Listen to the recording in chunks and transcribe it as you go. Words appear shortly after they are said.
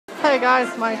Hey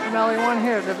guys, Mike from LE1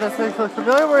 here. If this looks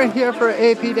familiar, we're here for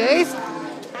AP Days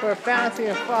for fantasy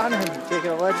and fun. And take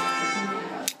a look.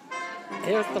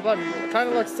 Here's the button. It kind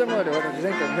of looks similar to it. I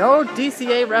think there's no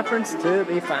DCA reference to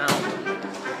be found.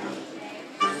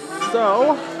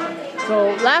 So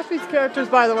last week's characters,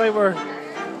 by the way, were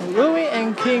Louie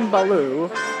and King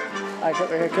Baloo. I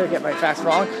could get my facts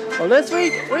wrong. Well, this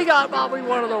week we got probably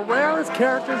one of the rarest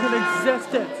characters in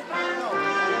existence.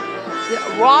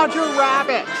 Yeah, Roger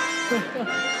Rabbit. Alright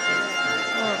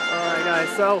guys,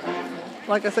 so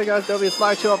like I said guys, there'll be a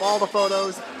slideshow of all the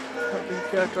photos of these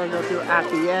characters I'll go through at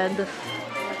the end.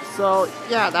 So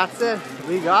yeah, that's it.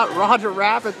 We got Roger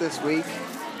Rabbit this week.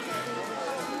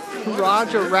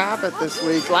 Roger Rabbit this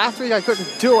week. Last week I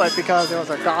couldn't do it because there was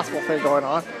a gospel thing going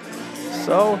on.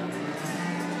 So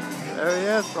there he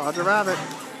is, Roger Rabbit.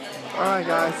 Alright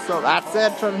guys, so that's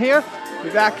it from here.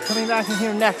 Be coming back in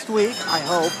here next week, I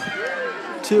hope,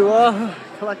 to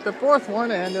collect the fourth one,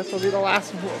 and this will be the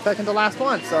second to last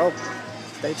one, so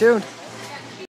stay tuned.